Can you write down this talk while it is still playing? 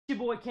Your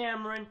boy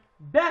Cameron,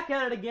 back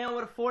at it again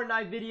with a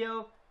Fortnite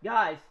video.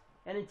 Guys,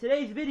 and in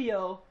today's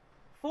video,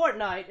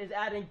 Fortnite is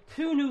adding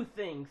two new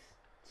things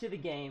to the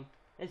game.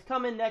 It's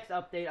coming next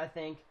update, I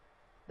think.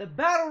 The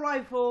battle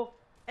rifle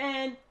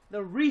and the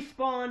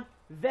respawn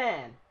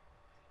van.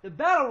 The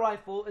battle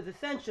rifle is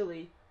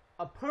essentially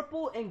a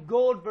purple and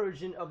gold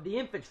version of the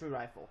infantry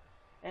rifle.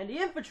 And the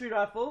infantry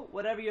rifle,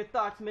 whatever your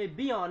thoughts may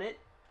be on it,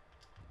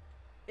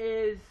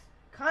 is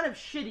kind of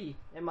shitty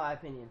in my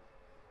opinion.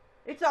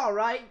 It's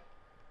alright.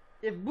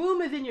 If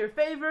boom is in your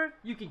favor,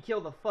 you can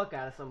kill the fuck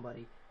out of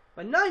somebody.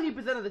 But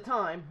 90% of the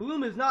time,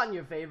 boom is not in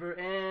your favor,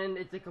 and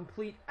it's a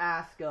complete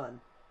ass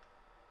gun.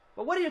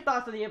 But what are your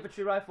thoughts on the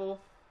infantry rifle?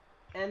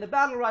 And the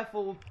battle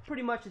rifle will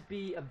pretty much just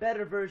be a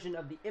better version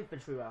of the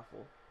infantry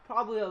rifle.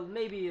 Probably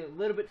maybe a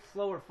little bit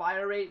slower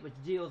fire rate, which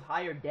deals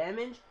higher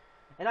damage.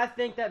 And I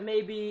think that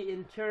maybe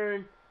in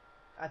turn,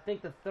 I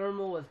think the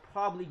thermal is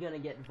probably going to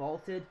get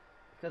vaulted.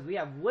 Because we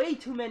have way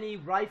too many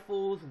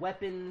rifles,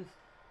 weapons,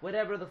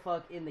 whatever the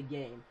fuck in the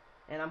game.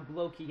 And I'm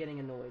low-key getting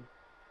annoyed.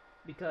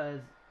 Because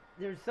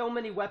there's so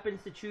many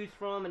weapons to choose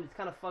from, and it's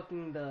kind of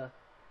fucking the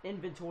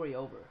inventory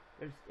over.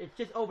 It's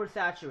just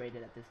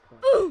oversaturated at this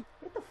point.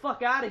 Get the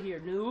fuck out of here,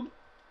 noob.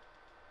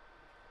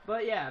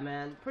 But yeah,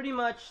 man, pretty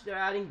much they're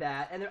adding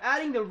that. And they're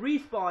adding the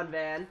respawn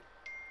van,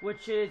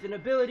 which is an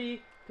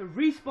ability to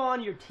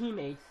respawn your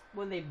teammates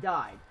when they've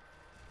died.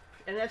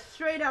 And that's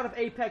straight out of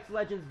Apex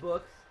Legends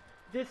books.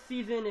 This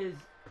season is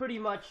pretty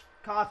much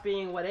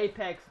copying what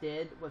Apex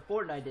did, what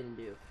Fortnite didn't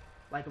do.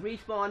 Like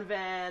respawn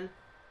van,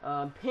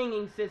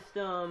 pinging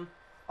system,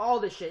 all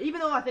this shit.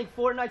 Even though I think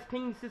Fortnite's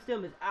pinging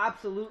system is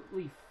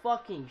absolutely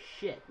fucking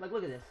shit. Like,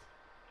 look at this.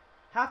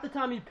 Half the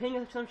time you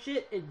ping some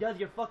shit, it does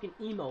your fucking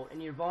emote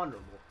and you're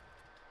vulnerable.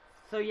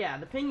 So yeah,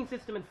 the pinging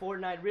system in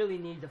Fortnite really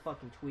needs a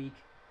fucking tweak.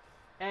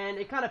 And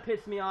it kind of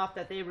pissed me off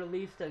that they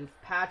released a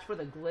patch for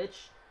the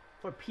glitch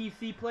for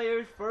PC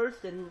players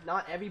first and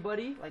not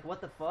everybody. Like,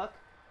 what the fuck?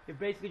 You're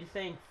basically just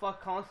saying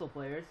fuck console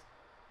players.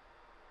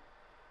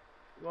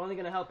 We're only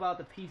going to help out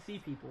the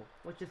PC people,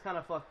 which is kind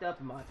of fucked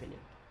up in my opinion.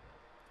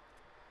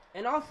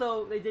 And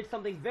also, they did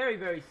something very,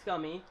 very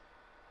scummy.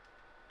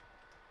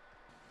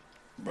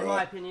 Bro, in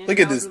my opinion.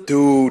 look at this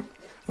dude.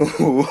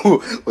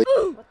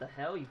 What the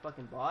hell, you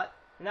fucking bot?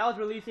 And that was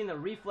releasing the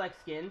reflex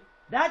skin.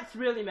 That's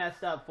really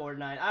messed up,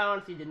 Fortnite. I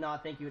honestly did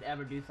not think you would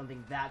ever do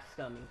something that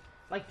scummy.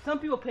 Like, some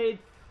people paid,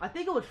 I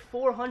think it was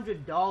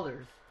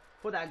 $400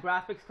 for that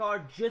graphics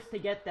card just to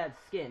get that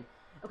skin.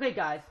 Okay,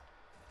 guys.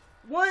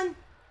 One,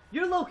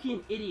 you're low-key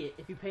an idiot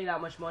if you pay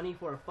that much money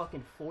for a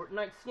fucking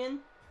Fortnite skin.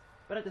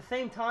 But at the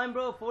same time,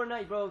 bro,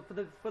 Fortnite, bro,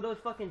 for those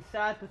fucking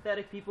sad,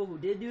 pathetic people who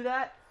did do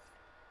that,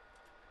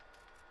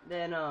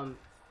 then,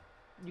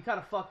 you kind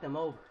of fucked them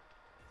over.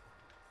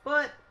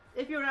 But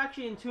if you're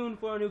actually in tune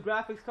for a new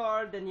graphics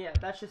card, then yeah,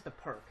 that's just a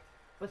perk.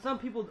 But some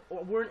people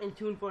weren't in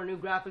tune for a new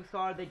graphics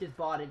card, they just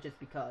bought it just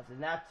because.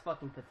 And that's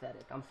fucking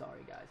pathetic. I'm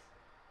sorry, guys.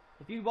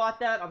 If you bought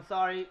that, I'm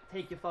sorry,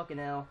 take your fucking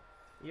L.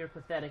 You're a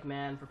pathetic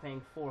man for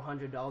paying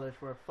 $400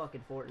 for a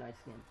fucking Fortnite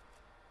skin.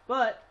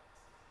 But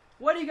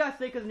what do you guys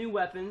think of the new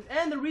weapons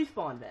and the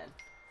respawn van?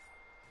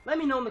 Let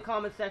me know in the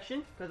comment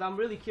section, because I'm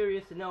really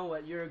curious to know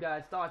what your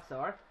guys' thoughts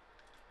are.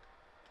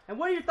 And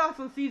what are your thoughts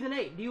on Season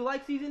 8? Do you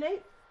like Season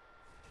 8?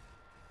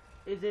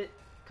 Is it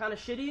kind of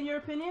shitty in your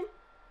opinion?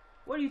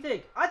 What do you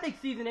think? I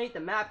think Season 8, the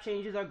map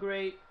changes are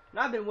great. And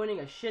I've been winning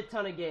a shit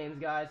ton of games,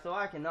 guys, so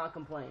I cannot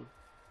complain.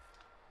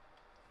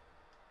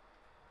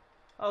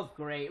 Oh,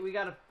 great. We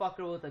got a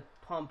fucker with a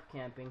pump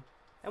camping.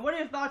 And what are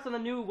your thoughts on the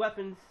new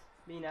weapons?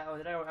 I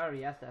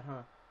already asked that,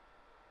 huh?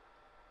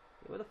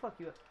 Where the fuck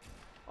you at?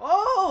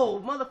 Oh,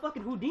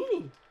 motherfucking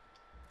Houdini!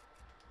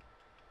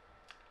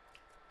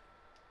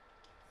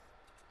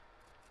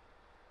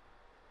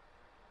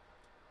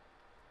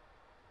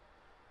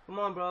 Come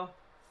on, bro.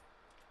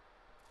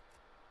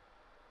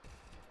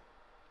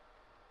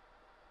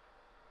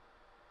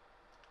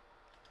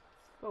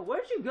 Bro,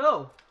 where'd you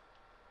go?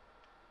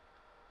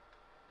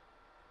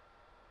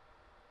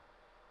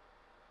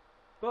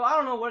 Bro, I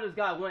don't know where this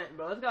guy went,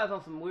 bro. This guy's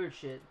on some weird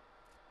shit.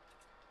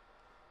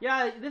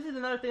 Yeah, this is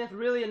another thing that's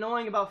really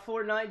annoying about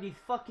Fortnite. These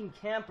fucking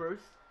campers.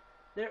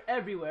 They're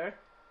everywhere.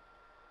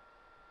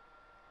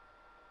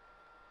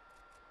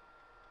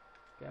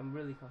 Okay, I'm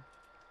gonna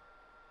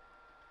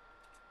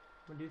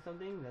do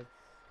something that's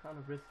kind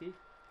of risky.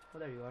 Oh,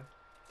 there you are.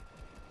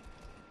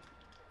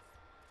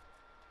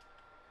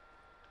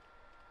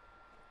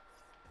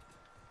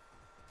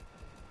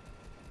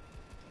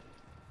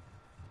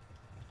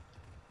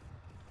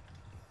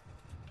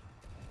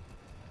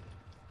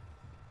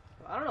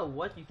 I don't know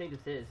what you think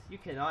this is. You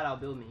cannot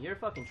outbuild me. You're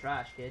fucking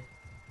trash, kid.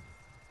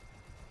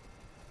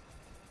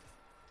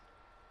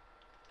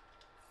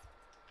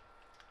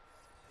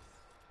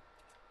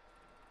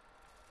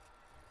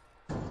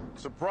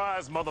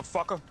 Surprise,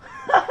 motherfucker.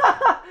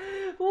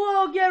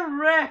 Whoa, get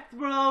wrecked,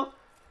 bro.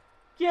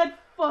 Get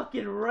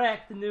fucking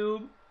wrecked,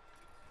 noob.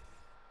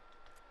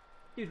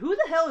 Dude, who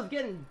the hell is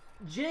getting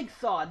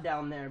jigsawed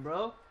down there,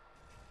 bro?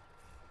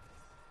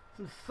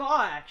 Some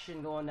saw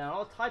action going down,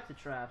 all types of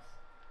traps.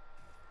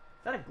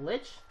 Is that a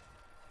glitch?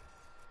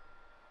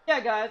 Yeah,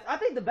 guys, I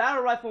think the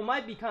battle rifle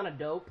might be kind of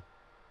dope.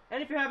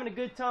 And if you're having a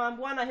good time,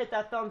 why not hit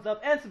that thumbs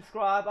up and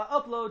subscribe? I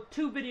upload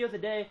 2 videos a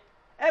day,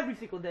 every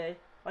single day,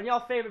 on y'all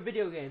favorite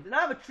video games. And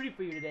I have a treat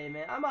for you today,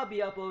 man. I might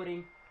be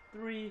uploading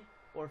 3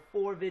 or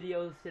 4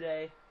 videos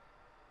today.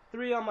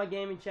 3 on my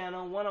gaming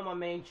channel, 1 on my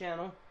main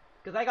channel.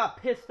 Because I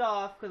got pissed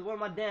off because one of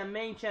my damn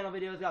main channel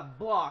videos got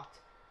blocked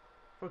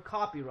for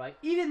copyright.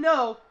 Even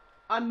though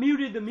I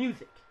muted the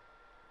music.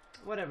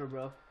 Whatever,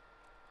 bro.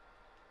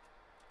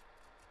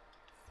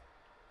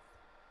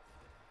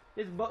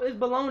 It's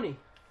baloney.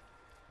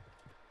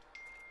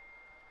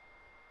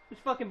 It's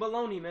fucking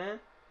baloney, man.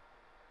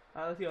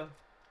 Alright, let's go.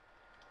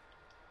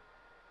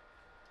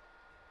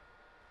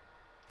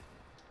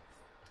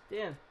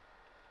 Damn.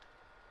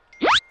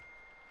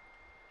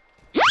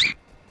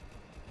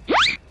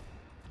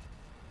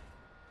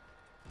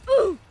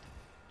 Ooh!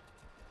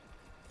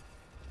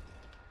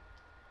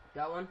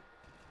 Got one.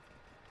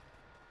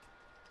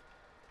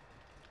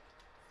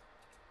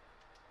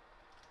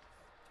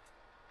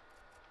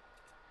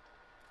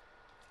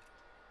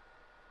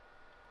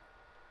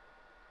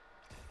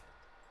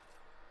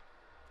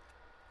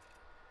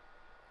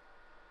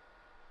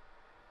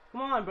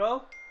 Come on,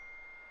 bro.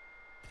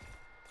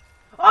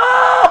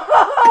 Oh!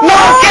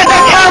 No, get the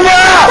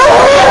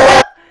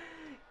camera!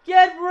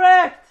 Get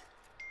wrecked!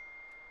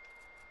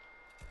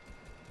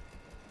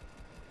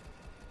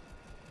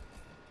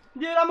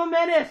 Dude, I'm a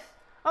menace!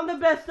 I'm the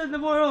best in the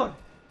world!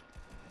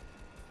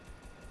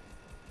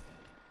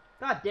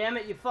 God damn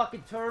it, you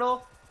fucking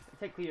turtle.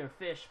 Technically you're a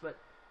fish, but...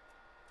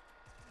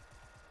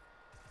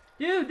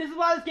 Dude, this is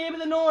why this game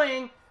is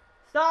annoying!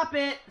 Stop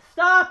it!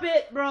 Stop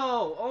it,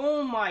 bro!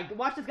 Oh my...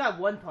 Watch this guy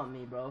one-pump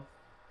me, bro.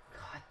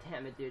 God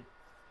damn it, dude.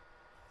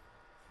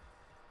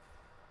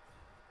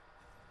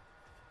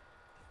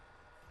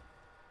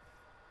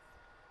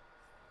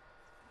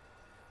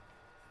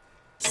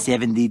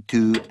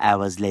 "72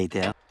 hours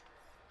later."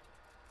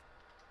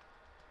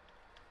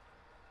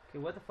 Okay,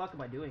 what the fuck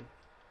am I doing?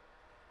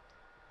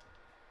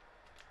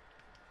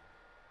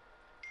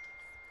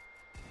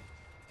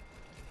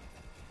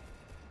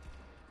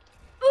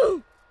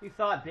 Ooh! You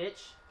thought,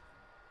 bitch.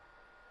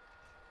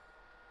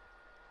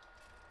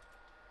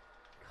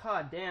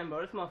 God damn,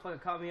 bro, this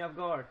motherfucker caught me off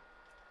guard.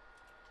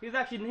 He was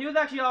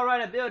actually alright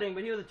at building,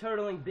 but he was a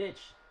turtling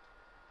bitch.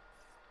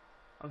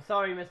 I'm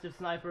sorry, Mr.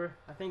 Sniper.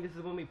 I think this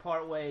is when we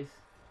part ways.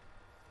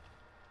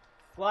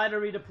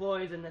 Glider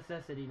redeploy is a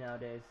necessity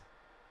nowadays.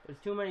 There's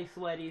too many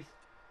sweaties.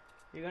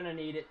 You're gonna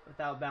need it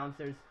without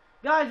bouncers.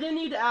 Guys, they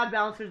need to add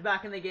bouncers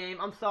back in the game.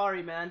 I'm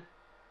sorry, man.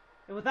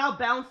 And without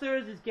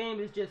bouncers, this game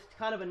is just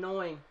kind of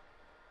annoying.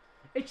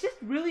 It's just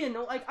really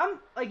annoying.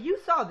 Like you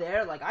saw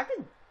there, like I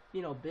can,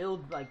 you know,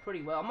 build like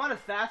pretty well. I'm not as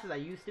fast as I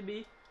used to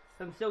be.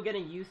 So I'm still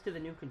getting used to the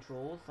new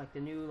controls, like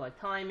the new like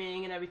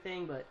timing and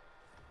everything, but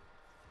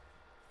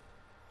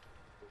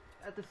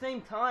at the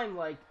same time,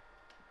 like,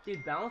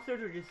 dude,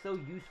 bouncers are just so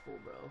useful,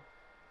 bro.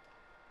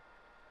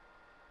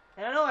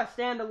 And I know I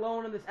stand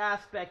alone in this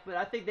aspect, but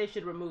I think they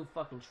should remove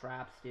fucking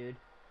traps, dude.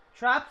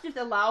 Traps just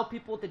allow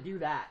people to do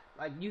that.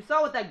 Like, you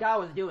saw what that guy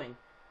was doing.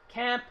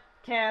 Camp,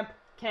 camp,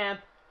 camp,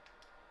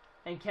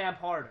 and camp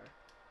harder.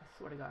 I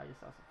swear to God, I just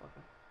saw some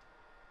fucking...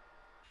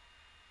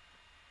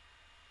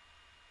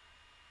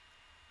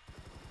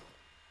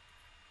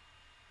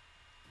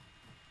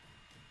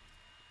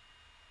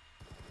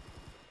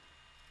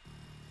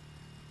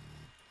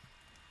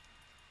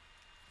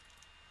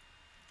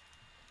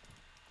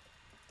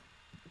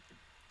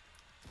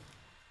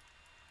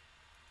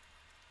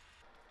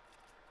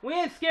 We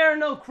ain't scaring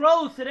no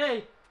crows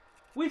today.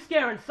 We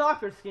scaring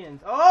soccer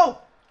skins. Oh!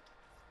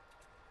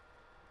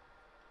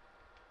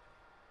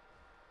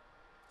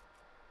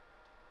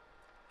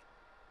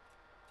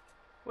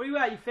 Where you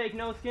at, you fake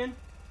no skin?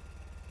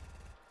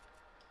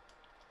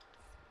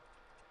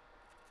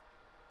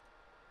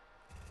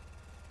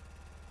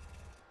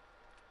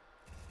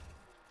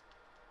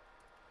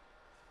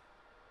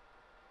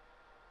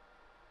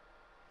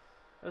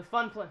 It was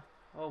fun playing.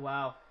 Oh,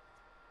 wow.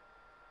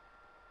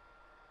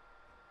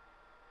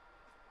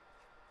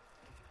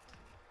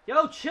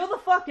 Yo, chill the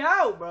fuck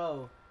out,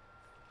 bro.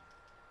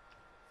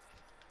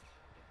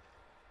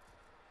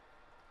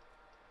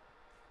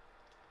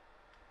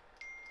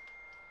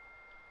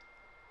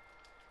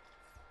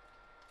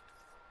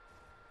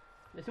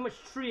 There's too much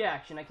tree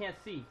action, I can't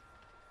see.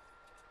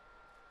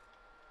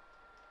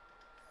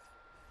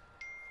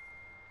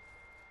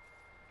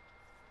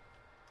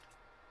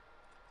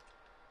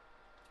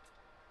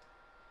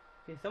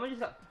 Okay, someone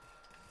just got...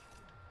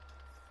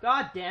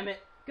 God damn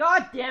it.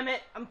 God damn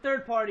it. I'm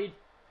third partied.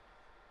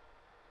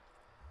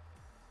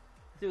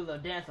 Let's do a little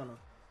dance on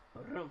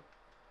them.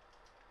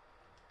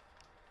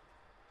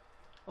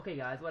 Okay,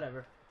 guys,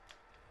 whatever.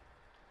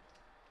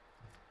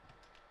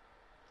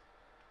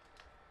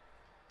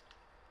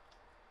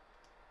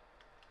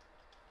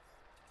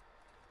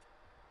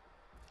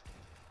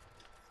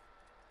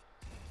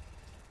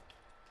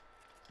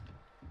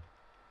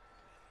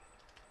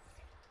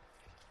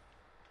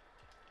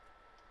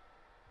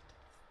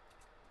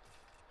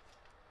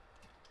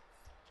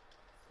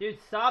 Dude,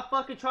 stop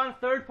fucking trying to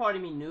third party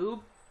me,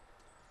 noob.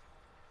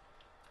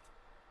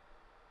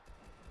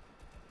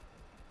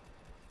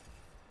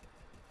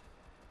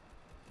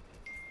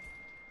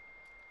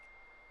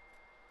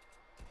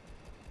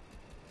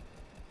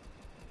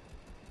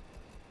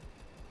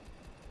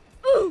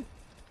 Ooh!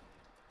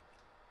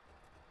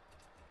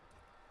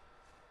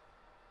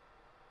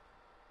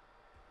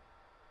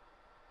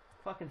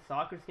 Fucking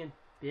soccer skin,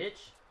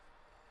 bitch.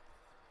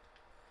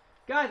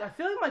 Guys, I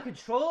feel like my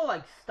controller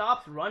like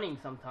stops running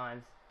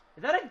sometimes.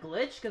 Is that a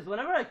glitch? Because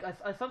whenever I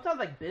sometimes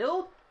like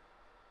build.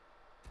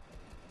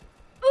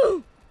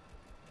 Ooh!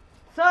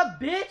 Sup,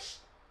 bitch?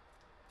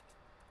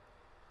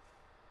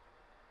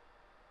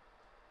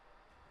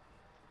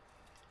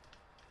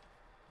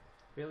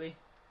 Really?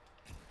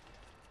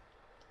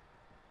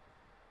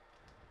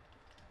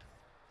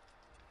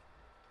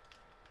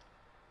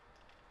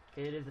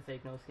 Okay, it is a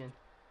fake no skin. Is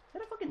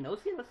that a fucking no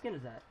skin? What skin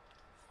is that?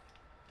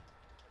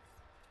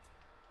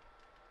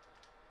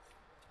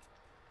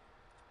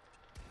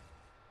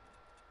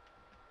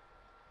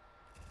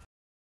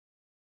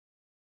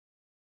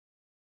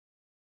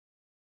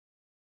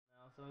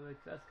 No, so like,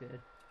 that's good.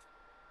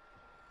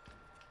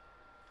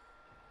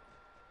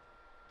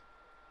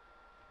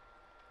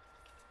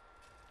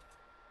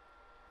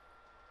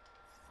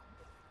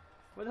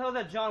 Where the hell is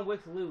that John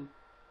Wick's loot?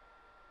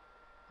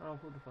 I don't know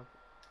who the fuck.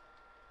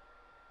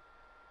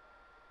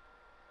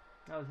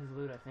 That was his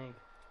loot, I think.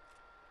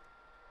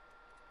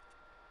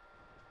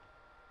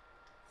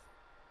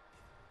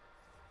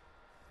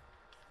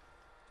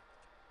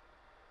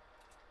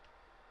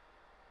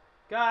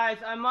 Guys,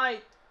 I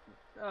might.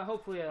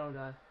 Hopefully, I don't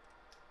die.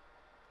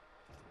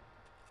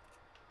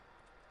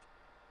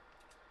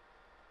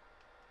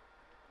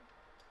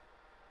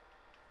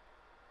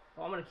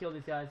 Oh, I'm gonna kill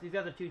these guys. These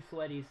guys are too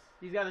sweaty.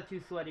 These guys are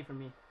too sweaty for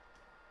me.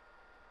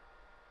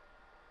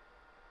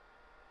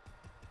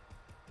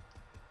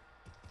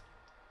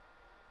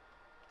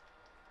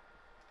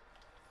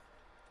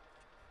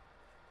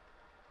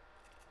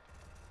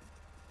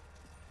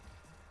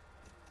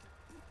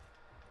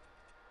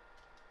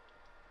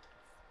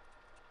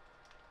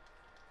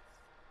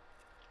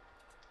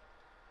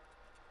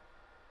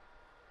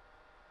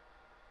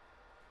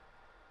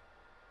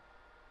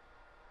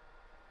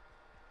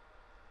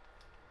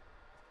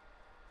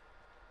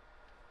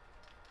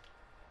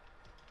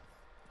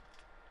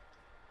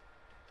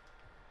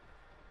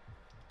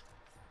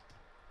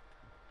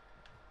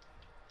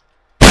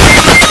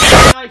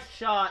 Nice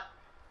shot.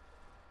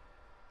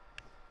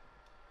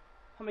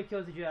 How many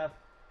kills did you have?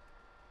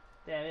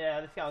 Damn,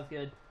 yeah, this guy was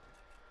good.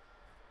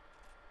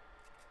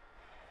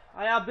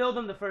 I outbuilt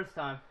him the first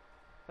time.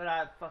 But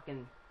I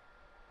fucking...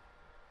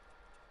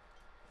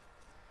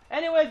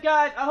 Anyways,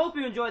 guys, I hope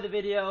you enjoyed the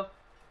video.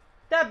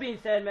 That being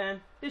said,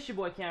 man, this your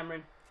boy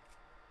Cameron.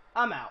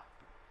 I'm out.